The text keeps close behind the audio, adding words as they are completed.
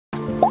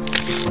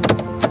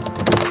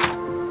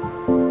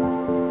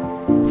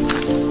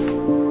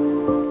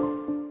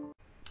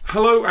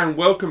Hello and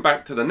welcome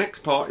back to the next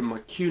part in my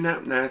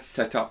QNAP NAS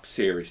setup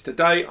series.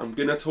 Today I'm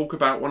going to talk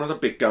about one of the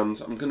big guns.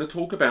 I'm going to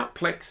talk about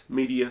Plex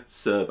Media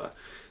Server.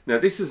 Now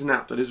this is an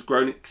app that has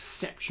grown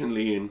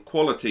exceptionally in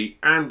quality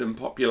and in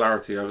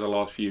popularity over the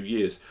last few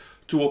years,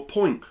 to a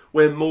point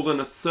where more than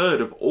a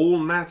third of all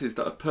NASs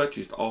that are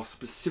purchased are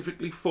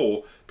specifically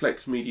for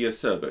Plex Media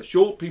Server.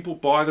 Sure, people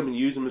buy them and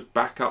use them as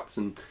backups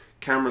and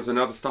cameras and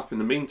other stuff in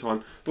the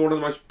meantime, but one of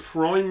the most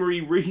primary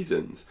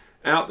reasons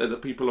out there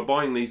that people are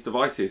buying these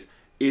devices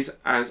is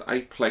as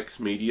a Plex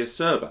Media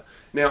Server.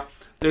 Now,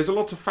 there's a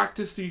lot of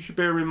factors that you should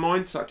bear in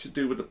mind, such as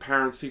do with the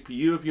power and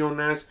CPU of your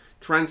NAS,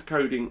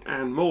 transcoding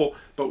and more,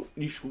 but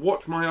you should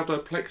watch my other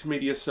Plex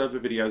Media Server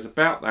videos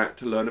about that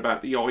to learn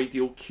about the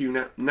ideal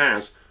QNAP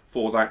NAS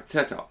for that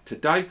setup.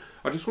 Today,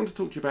 I just want to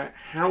talk to you about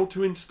how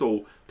to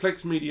install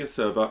Plex Media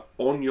Server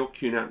on your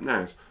QNAP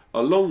NAS,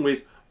 along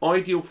with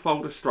ideal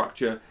folder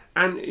structure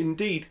and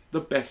indeed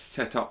the best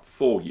setup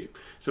for you.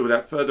 So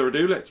without further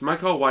ado, let's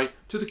make our way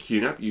to the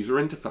QNAP user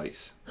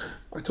interface.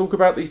 I talk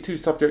about these two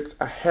subjects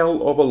a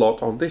hell of a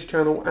lot on this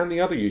channel and the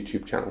other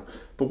YouTube channel,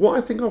 but what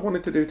I think I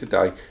wanted to do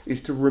today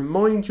is to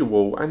remind you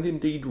all and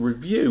indeed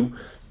review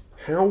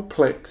how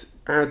Plex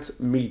adds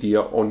media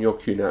on your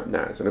QNAP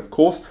NAS. And of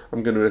course,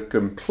 I'm going to do a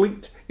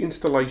complete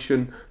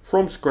installation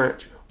from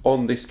scratch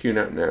on this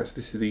QNAP NAS.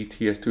 This is the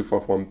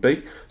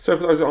TS251B. So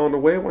for those that aren't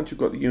aware, once you've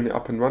got the unit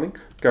up and running,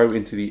 go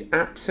into the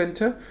App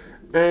Center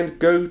and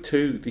go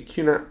to the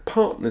QNAP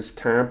Partners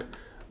tab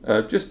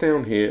just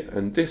down here,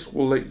 and this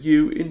will let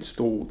you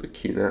install the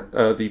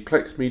the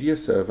Plex Media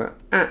Server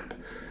app.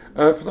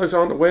 For those that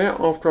aren't aware,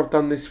 after I've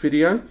done this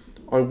video,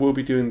 I will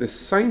be doing the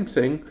same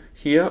thing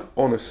here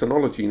on a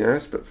Synology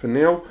NAS, but for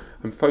now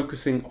I'm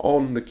focusing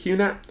on the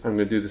QNAP. I'm going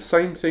to do the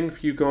same thing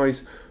for you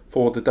guys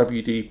for the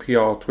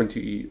WD-PR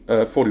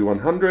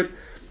 4100,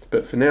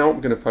 but for now I'm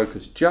going to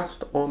focus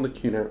just on the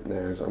QNAP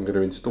NAS. I'm going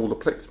to install the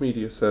Plex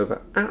Media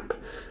Server app,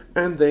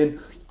 and then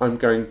I'm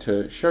going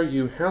to show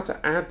you how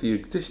to add the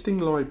existing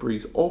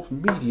libraries of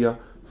media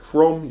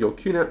from your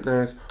QNAP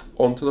NAS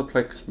onto the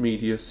Plex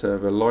Media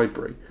Server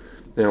library.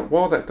 Now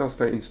while that does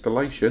that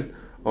installation,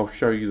 I'll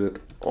show you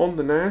that on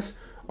the NAS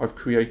I've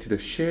created a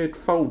shared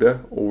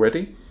folder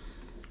already.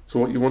 So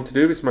what you want to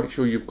do is make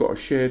sure you've got a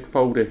shared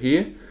folder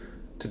here.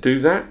 To do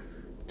that,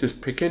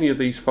 just pick any of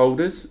these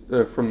folders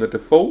from the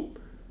default,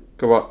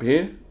 go up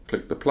here,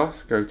 click the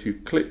plus, go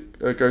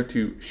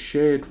to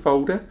shared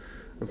folder,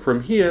 and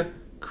from here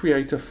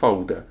create a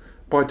folder.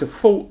 By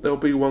default there'll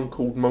be one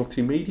called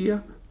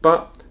multimedia,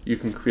 but you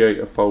can create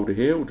a folder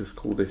here. We'll just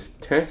call this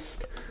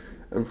test,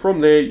 and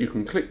from there you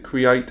can click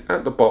create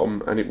at the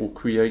bottom and it will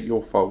create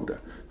your folder.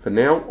 For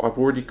now I've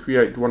already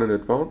created one in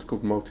advance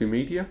called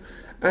multimedia,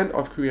 and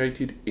I've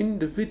created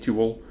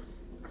individual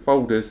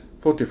folders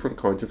for different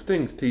kinds of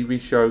things: TV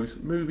shows,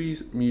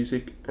 movies,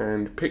 music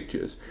and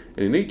pictures.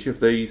 And in each of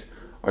these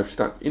I've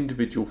stuck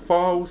individual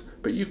files,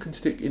 but you can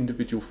stick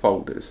individual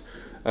folders.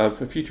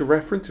 For future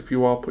reference, if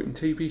you are putting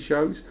TV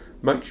shows,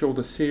 make sure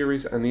the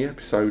series and the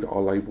episode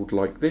are labelled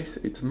like this.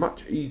 It's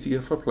much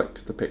easier for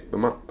Plex to pick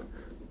them up.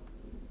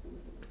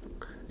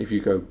 If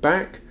you go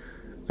back,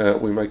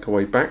 we make our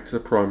way back to the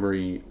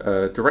primary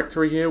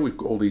directory here. We've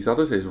got all these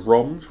others. There's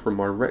ROMs from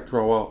my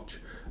RetroArch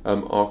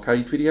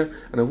arcade video,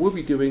 and I will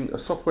be doing a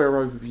software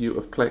overview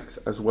of Plex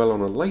as well on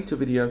a later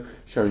video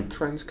showing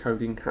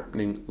transcoding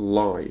happening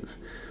live.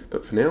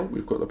 But for now,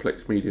 we've got the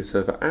Plex Media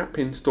Server app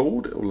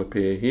installed. It will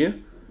appear here.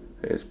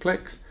 There's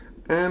Plex,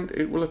 and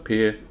it will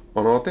appear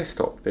on our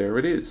desktop. There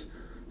it is.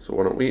 So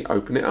why don't we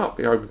open it up?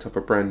 It opens up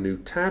a brand new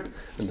tab,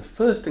 and the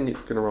first thing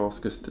it's going to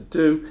ask us to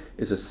do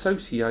is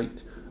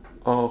associate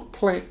our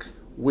Plex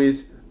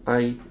with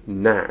a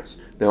NAS.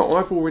 Now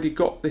I've already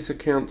got this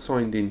account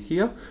signed in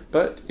here,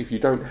 but if you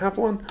don't have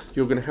one,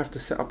 you're going to have to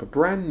set up a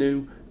brand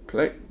new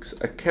Plex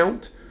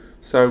account.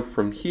 So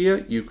from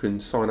here you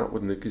can sign up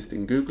with an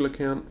existing Google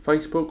account,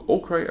 Facebook,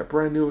 or create a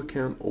brand new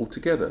account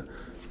altogether.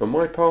 For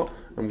my part,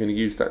 I'm going to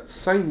use that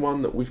same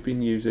one that we've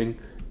been using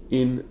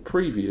in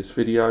previous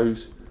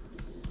videos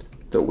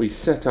that we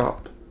set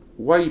up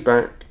way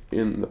back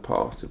in the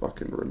past, if I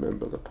can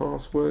remember the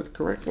password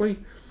correctly.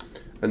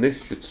 And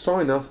this should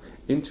sign us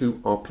into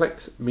our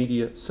Plex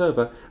Media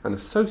Server and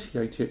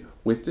associate it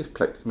with this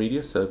Plex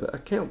Media Server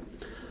account.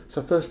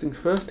 So first things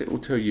first, it will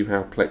tell you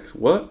how Plex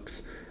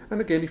works.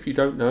 And again, if you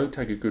don't know,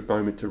 take a good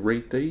moment to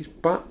read these.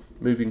 But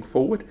moving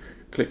forward,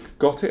 click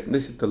Got It. And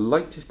this is the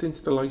latest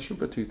installation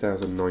for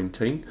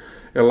 2019.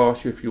 It'll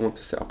ask you if you want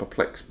to set up a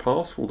Plex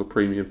Pass for all the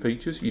premium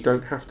features. You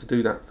don't have to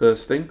do that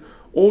first thing,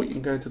 or you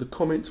can go into the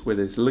comments where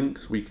there's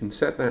links where you can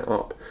set that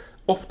up.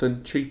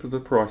 Often cheaper the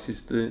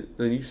prices than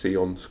you see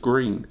on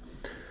screen.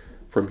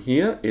 From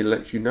here, it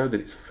lets you know that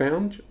it's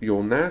found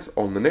your NAS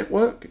on the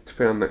network. It's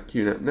found that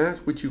QNAP NAS,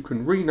 which you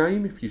can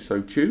rename if you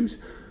so choose.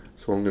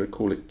 So I'm going to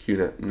call it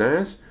QNAP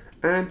NAS,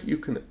 and you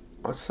can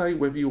say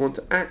whether you want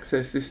to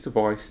access this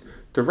device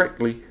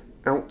directly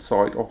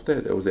outside of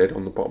there. There was Z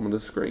on the bottom of the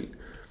screen.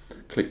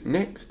 Click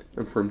Next,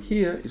 and from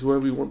here is where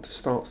we want to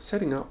start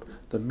setting up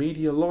the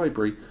media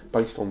library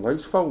based on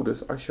those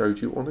folders I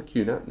showed you on the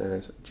QNAP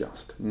NAS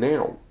just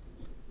now.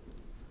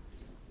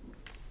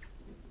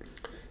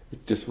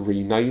 It's just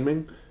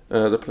renaming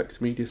the Plex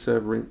Media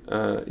Server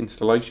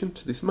installation,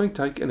 so this may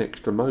take an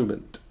extra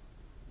moment.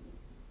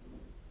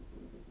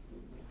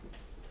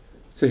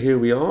 So here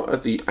we are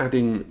at the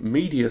adding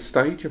media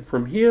stage, and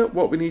from here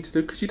what we need to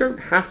do, because you don't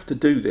have to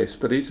do this,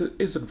 but it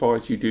is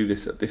advised you do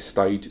this at this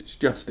stage, it's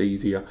just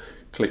easier,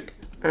 click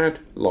Add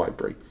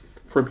Library.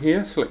 From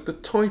here select the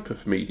type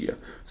of media,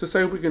 so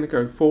say we're going to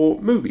go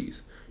for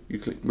movies. You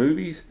click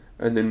Movies,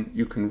 and then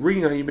you can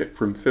rename it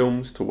from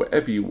films to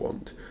whatever you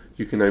want.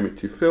 You can name it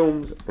to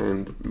films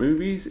and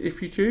movies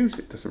if you choose,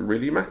 it doesn't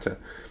really matter.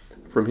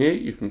 From here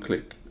you can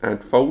click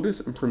Add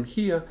Folders, and from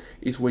here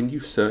is when you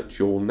search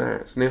your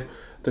NAS. Now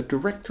the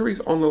directories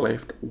on the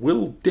left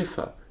will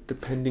differ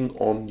depending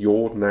on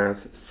your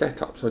NAS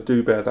setup, so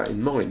do bear that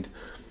in mind.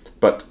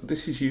 But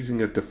this is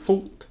using a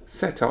default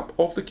setup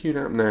of the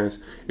QNAP NAS.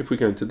 If we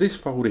go into this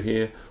folder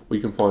here,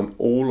 we can find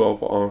all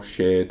of our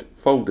shared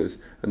folders,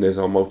 and there's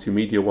our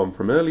multimedia one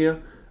from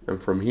earlier,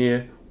 and from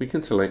here we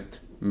can select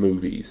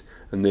movies,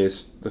 and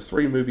there's the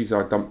 3 movies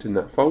I dumped in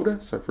that folder.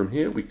 So from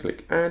here we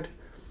click Add,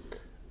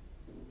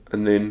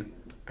 and then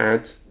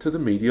Add to the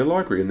media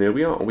library, and there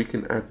we are. And we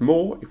can add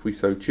more if we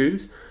so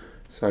choose.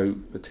 So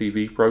the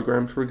TV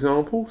programs, for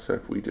example, so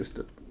if we just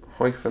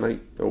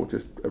hyphenate or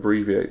just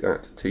abbreviate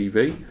that to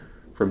TV,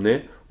 from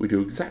there we do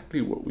exactly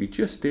what we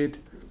just did,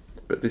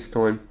 but this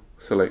time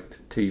select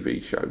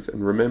TV shows,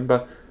 and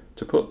remember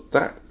to put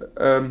that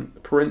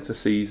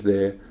parentheses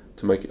there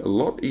to make it a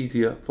lot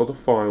easier for the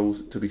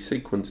files to be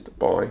sequenced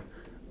by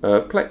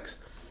Plex.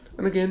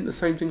 And again, the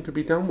same thing could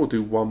be done. We'll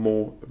do one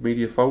more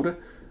media folder.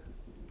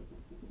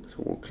 So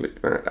we'll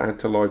click that, Add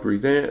to Library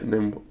there, and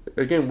then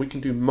again we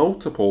can do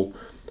multiple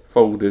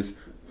folders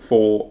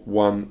for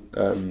one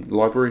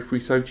library if we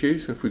so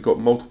choose. So if we've got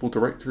multiple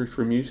directories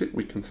for music,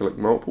 we can select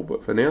multiple,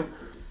 but for now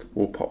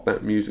we'll pop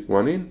that music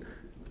one in.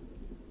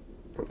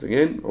 Once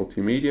again,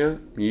 multimedia,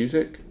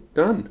 music,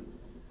 done.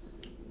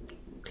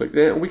 Click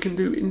there, and we can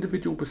do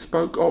individual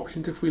bespoke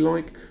options if we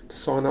like, to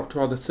sign up to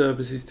other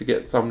services to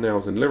get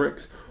thumbnails and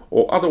lyrics,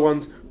 or other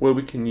ones where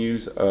we can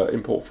use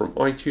import from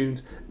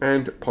iTunes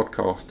and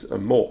podcasts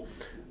and more.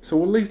 So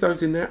we'll leave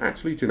those in there.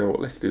 Actually, do you know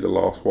what, let's do the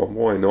last one,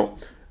 why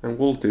not? And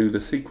we'll do the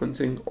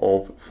sequencing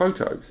of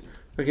photos.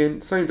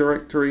 Again, same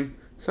directory,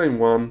 same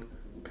one,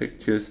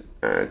 pictures,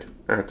 add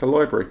to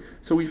library.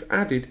 So we've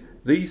added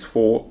these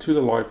 4 to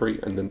the library,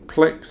 and then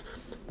Plex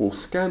will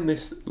scan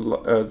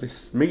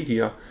this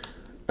media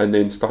and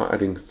then start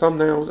adding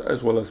thumbnails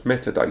as well as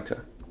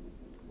metadata.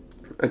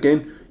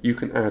 Again, you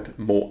can add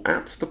more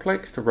apps to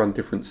Plex to run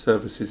different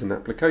services and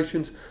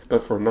applications,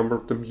 but for a number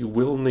of them you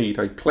will need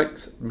a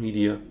Plex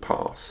Media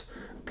Pass.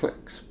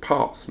 Plex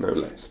Pass, no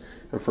less.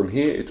 And from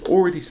here it's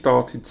already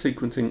started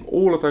sequencing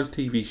all of those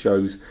TV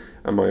shows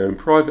and my own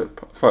private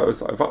photos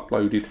that I've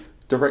uploaded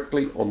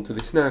directly onto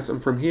this NAS,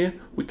 and from here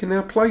we can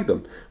now play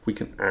them. We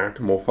can add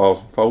more files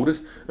and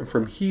folders, and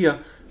from here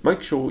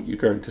make sure you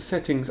go into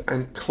settings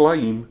and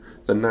claim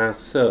the NAS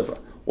server.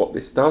 What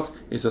this does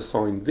is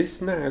assign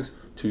this NAS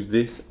to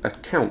this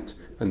account,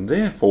 and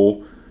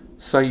therefore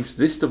saves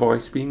this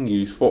device being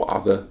used for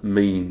other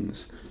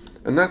means.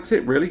 And that's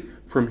it really.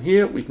 From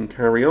here we can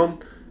carry on,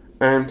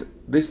 and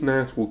this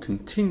NAS will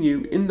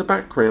continue in the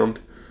background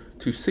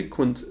to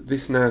sequence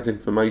this NAS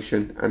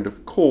information, and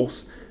of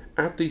course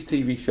add these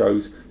TV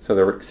shows so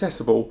they're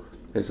accessible,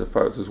 there's the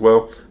photos as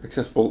well,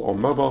 accessible on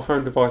mobile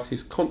phone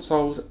devices,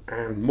 consoles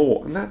and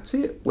more. And that's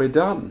it, we're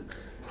done.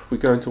 If we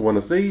go into one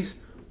of these,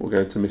 we'll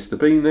go into Mr.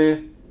 Bean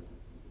there.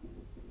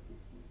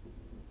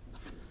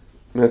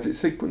 And as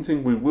it's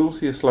sequencing, we will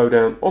see a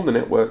slowdown on the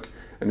network,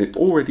 and it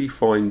already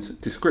finds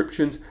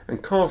descriptions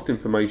and cast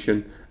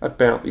information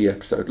about the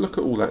episode. Look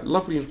at all that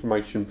lovely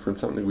information from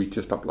something we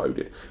just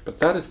uploaded. But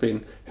that has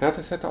been how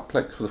to set up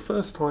Plex for the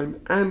first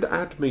time and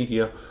add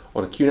media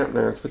on a QNAP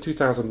NAS for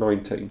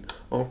 2019.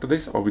 After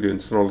this, I'll be doing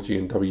Synology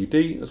and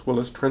WD as well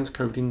as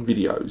transcoding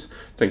videos.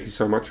 Thank you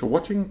so much for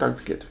watching. Don't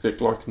forget to click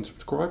like and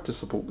subscribe to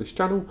support this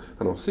channel,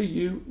 and I'll see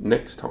you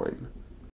next time.